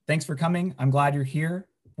Thanks for coming. I'm glad you're here.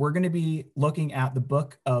 We're going to be looking at the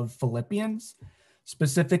book of Philippians,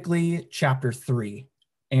 specifically chapter 3.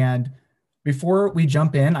 And before we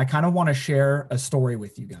jump in, I kind of want to share a story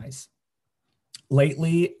with you guys.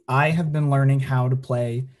 Lately, I have been learning how to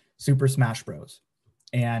play Super Smash Bros.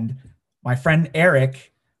 And my friend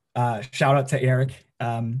Eric, shout out to Eric,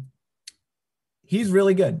 he's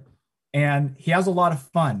really good. And he has a lot of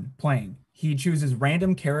fun playing. He chooses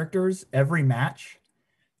random characters every match.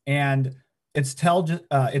 And it's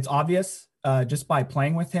obvious just by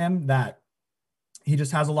playing with him that he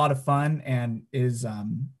just has a lot of fun and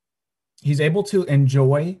he's able to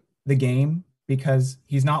enjoy the game because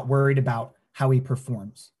he's not worried about how he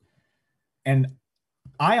performs. And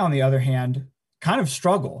I, on the other hand, kind of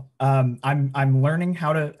struggle. I'm learning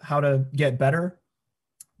how to get better,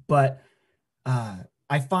 but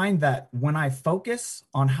I find that when I focus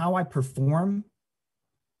on how I perform,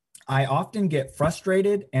 I often get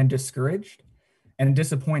frustrated and discouraged and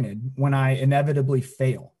disappointed when I inevitably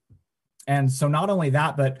fail. And so not only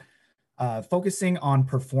that, but focusing on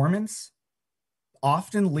performance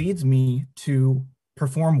often leads me to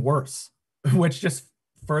perform worse, which just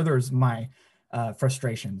furthers my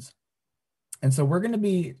frustrations. And so we're going to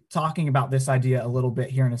be talking about this idea a little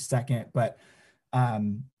bit here in a second, but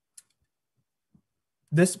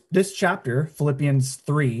this chapter, Philippians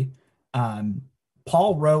 3,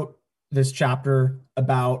 Paul wrote this chapter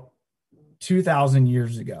about 2,000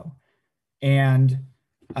 years ago. And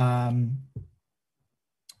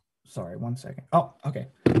sorry, one second. Oh, okay,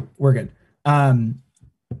 we're good.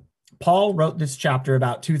 Paul wrote this chapter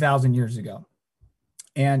about 2,000 years ago,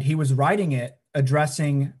 and he was writing it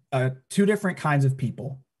addressing two different kinds of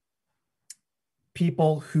people.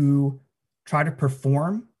 People who try to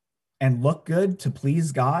perform and look good to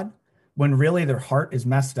please God when really their heart is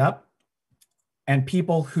messed up, and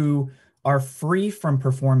people who are free from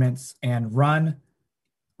performance and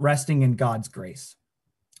resting in God's grace.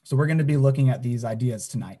 So we're going to be looking at these ideas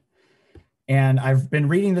tonight. And I've been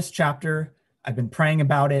reading this chapter, I've been praying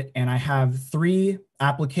about it, and I have 3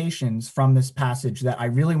 applications from this passage that I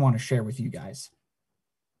really want to share with you guys.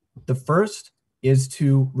 The first is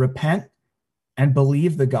to repent and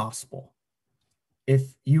believe the gospel.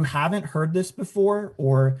 If you haven't heard this before,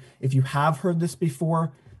 or if you have heard this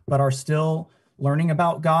before, but are still learning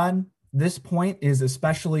about God, this point is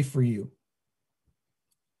especially for you.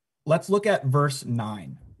 Let's look at verse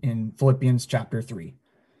 9 in Philippians chapter 3.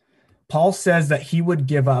 Paul says that he would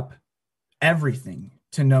give up everything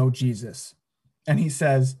to know Jesus. And he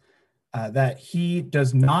says that he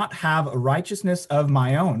does not have a righteousness of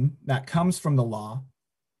my own that comes from the law,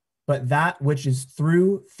 but that which is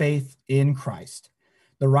through faith in Christ,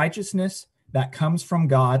 the righteousness that comes from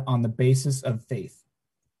God on the basis of faith.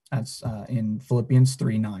 That's in Philippians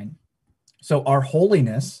 3:9. So our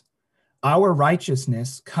holiness, our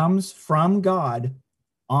righteousness comes from God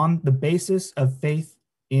on the basis of faith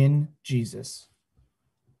in Jesus.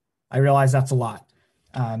 I realize that's a lot.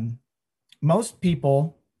 Most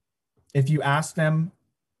people, if you ask them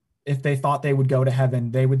if they thought they would go to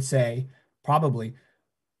heaven, they would say probably,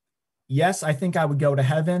 yes, I think I would go to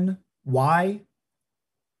heaven. Why?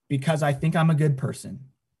 Because I think I'm a good person.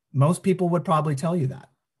 Most people would probably tell you that.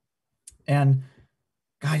 And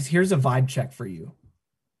guys, here's a vibe check for you.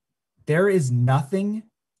 There is nothing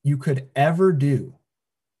you could ever do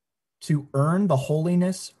to earn the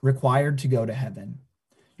holiness required to go to heaven.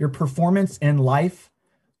 Your performance in life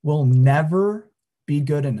will never be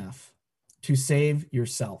good enough to save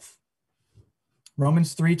yourself.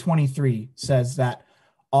 Romans 3:23 says that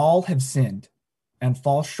all have sinned and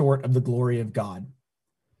fall short of the glory of God.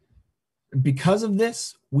 Because of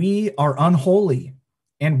this, we are unholy,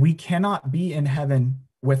 and we cannot be in heaven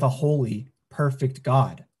with a holy, perfect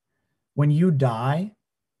God. When you die,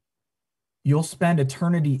 you'll spend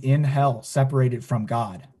eternity in hell, separated from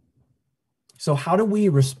God. So how do we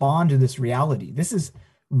respond to this reality? This is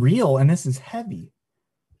real and this is heavy.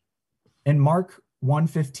 In Mark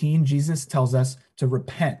 1:15, Jesus tells us to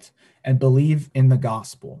repent and believe in the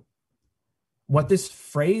gospel. What this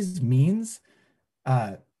phrase means,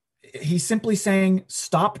 he's simply saying,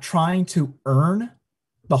 stop trying to earn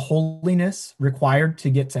the holiness required to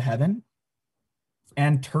get to heaven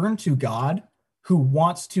and turn to God, who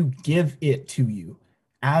wants to give it to you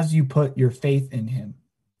as you put your faith in him.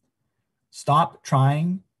 Stop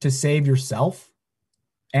trying to save yourself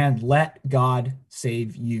and let God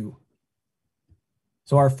save you.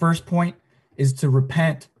 So our first point is to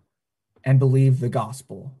repent and believe the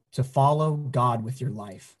gospel, to follow God with your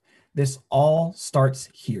life. This all starts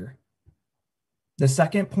here. The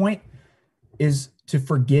second point is to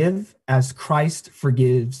forgive as Christ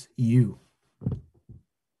forgives you.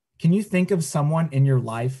 Can you think of someone in your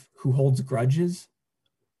life who holds grudges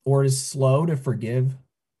or is slow to forgive?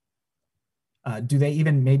 Do they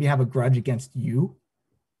even maybe have a grudge against you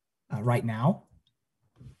right now?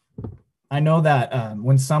 I know that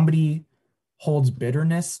when somebody holds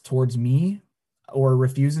bitterness towards me or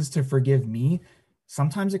refuses to forgive me,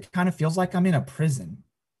 sometimes it kind of feels like I'm in a prison.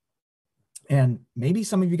 And maybe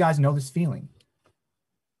some of you guys know this feeling.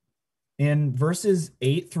 In verses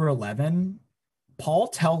 8 through 11, Paul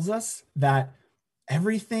tells us that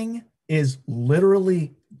everything is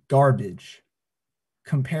literally garbage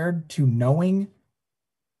compared to knowing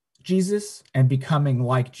Jesus and becoming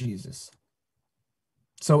like Jesus.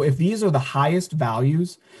 So if these are the highest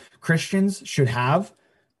values Christians should have,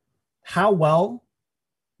 how well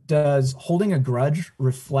does holding a grudge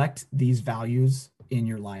reflect these values in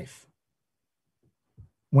your life?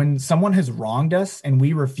 When someone has wronged us and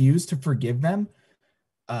we refuse to forgive them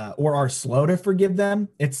or are slow to forgive them,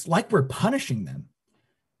 it's like we're punishing them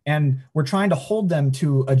and we're trying to hold them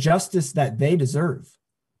to a justice that they deserve.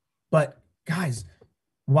 But guys,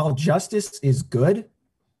 while justice is good,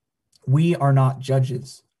 we are not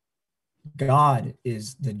judges. God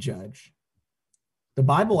is the judge. The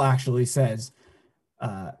Bible actually says,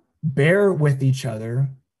 bear with each other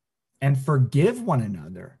and forgive one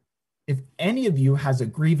another. If any of you has a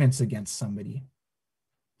grievance against somebody,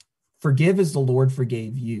 forgive as the Lord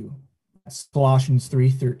forgave you. That's Colossians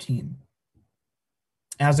 3:13.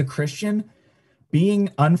 As a Christian, being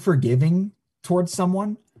unforgiving towards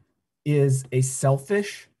someone is a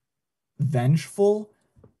selfish, vengeful,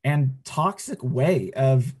 and toxic way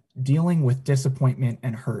of dealing with disappointment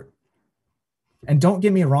and hurt. And don't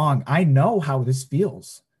get me wrong, I know how this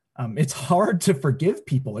feels. It's hard to forgive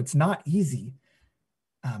people. It's not easy.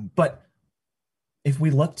 But if we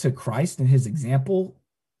look to Christ and his example,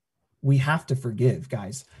 we have to forgive,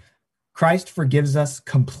 guys. Christ forgives us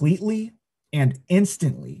completely and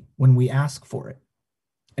instantly when we ask for it.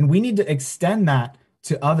 And we need to extend that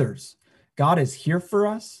to others. God is here for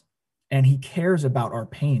us and he cares about our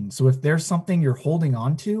pain. So if there's something you're holding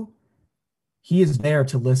on to, he is there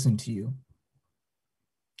to listen to you.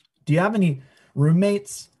 Do you have any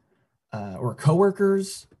roommates or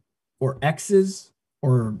coworkers or exes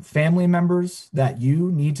or family members that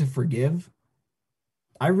you need to forgive?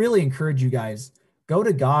 I really encourage you guys, go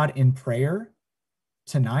to God in prayer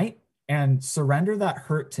tonight and surrender that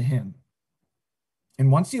hurt to him.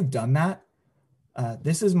 And once you've done that,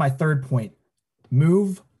 this is my third point: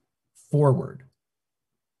 move forward.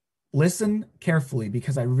 Listen carefully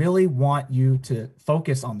because I really want you to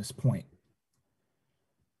focus on this point.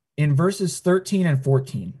 In verses 13 and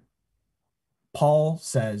 14, Paul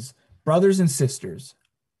says, brothers and sisters,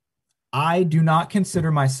 I do not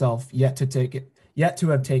consider myself yet to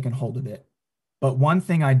have taken hold of it. But one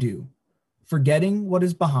thing I do, forgetting what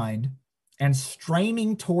is behind and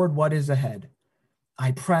straining toward what is ahead,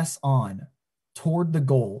 I press on toward the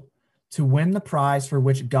goal to win the prize for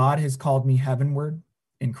which God has called me heavenward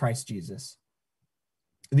in Christ Jesus.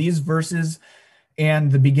 These verses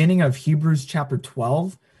and the beginning of Hebrews chapter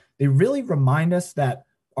 12, they really remind us that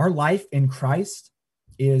our life in Christ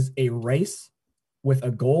is a race with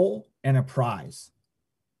a goal and a prize.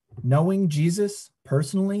 Knowing Jesus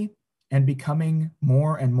personally and becoming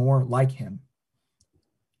more and more like him.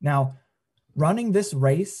 Now, running this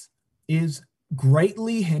race is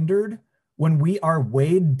greatly hindered when we are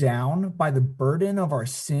weighed down by the burden of our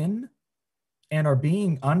sin and are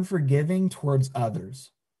being unforgiving towards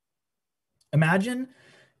others. Imagine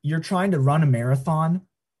you're trying to run a marathon,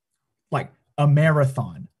 like a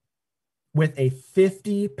marathon, with a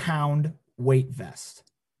 50-pound weight vest.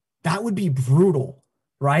 That would be brutal,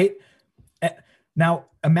 right? Now,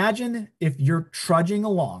 imagine if you're trudging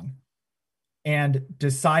along and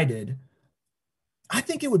decided, I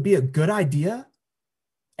think it would be a good idea.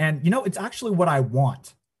 And it's actually what I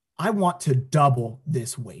want. I want to double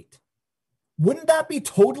this weight. Wouldn't that be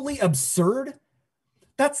totally absurd?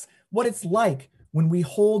 That's what it's like when we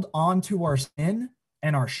hold on to our sin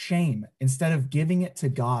and our shame instead of giving it to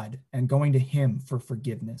God and going to him for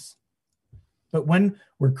forgiveness. But when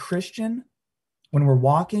we're Christian, when we're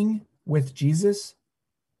walking with Jesus,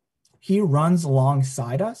 he runs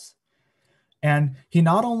alongside us and he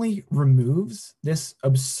not only removes this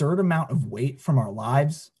absurd amount of weight from our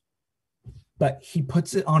lives, but he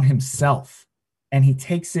puts it on himself and he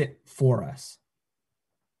takes it for us.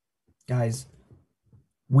 Guys,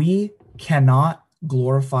 we cannot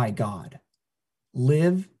glorify God,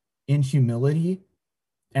 live in humility,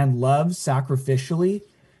 and love sacrificially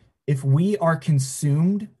if we are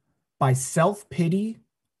consumed by self-pity,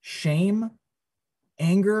 shame,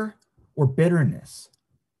 anger, or bitterness.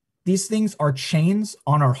 These things are chains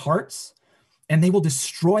on our hearts, and they will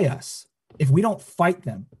destroy us if we don't fight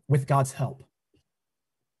them with God's help.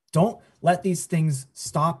 Don't let these things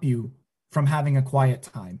stop you from having a quiet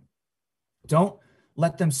time. Don't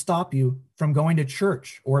let them stop you from going to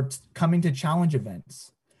church or coming to challenge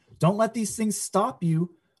events. Don't let these things stop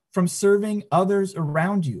you from serving others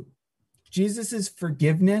around you. Jesus's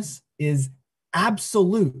forgiveness is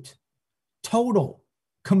absolute, total,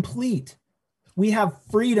 complete. We have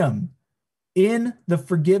freedom in the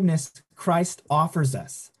forgiveness Christ offers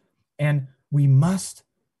us, and we must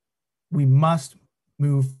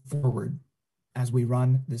move forward as we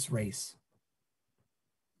run this race.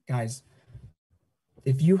 Guys,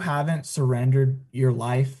 if you haven't surrendered your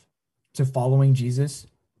life to following Jesus,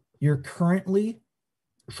 you're currently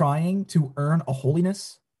trying to earn a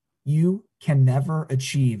holiness you can never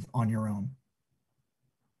achieve on your own.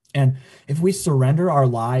 And if we surrender our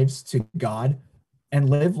lives to God and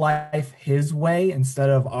live life his way instead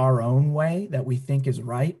of our own way that we think is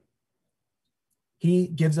right, he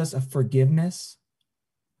gives us a forgiveness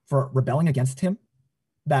for rebelling against him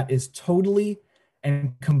that is totally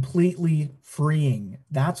and completely freeing.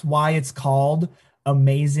 That's why it's called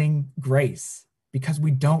amazing grace, because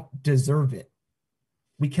we don't deserve it.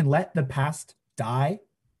 We can let the past die,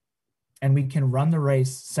 and we can run the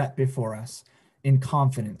race set before us in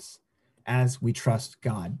confidence as we trust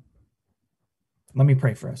God. Let me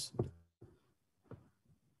pray for us.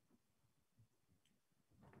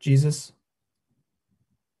 Jesus,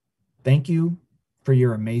 thank you for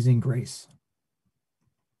your amazing grace.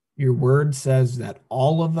 Your word says that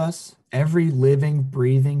all of us, every living,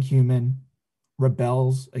 breathing human,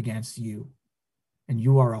 rebels against you. And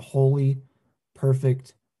you are a holy,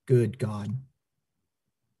 perfect, good God.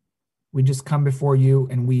 We just come before you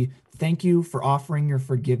and we thank you for offering your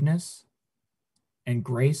forgiveness and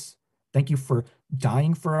grace. Thank you for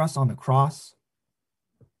dying for us on the cross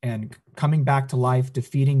and coming back to life,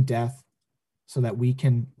 defeating death so that we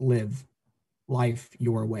can live life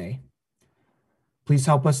your way. Please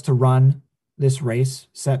help us to run this race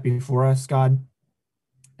set before us, God,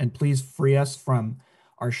 and please free us from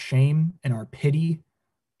our shame and our pity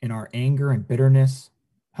and our anger and bitterness.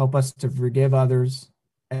 Help us to forgive others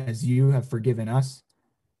as you have forgiven us.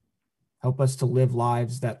 Help us to live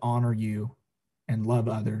lives that honor you and love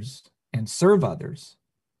others and serve others.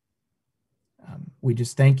 We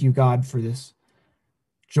just thank you, God, for this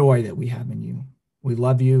joy that we have in you. We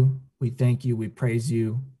love you. We thank you. We praise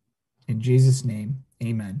you. In Jesus' name,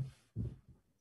 amen.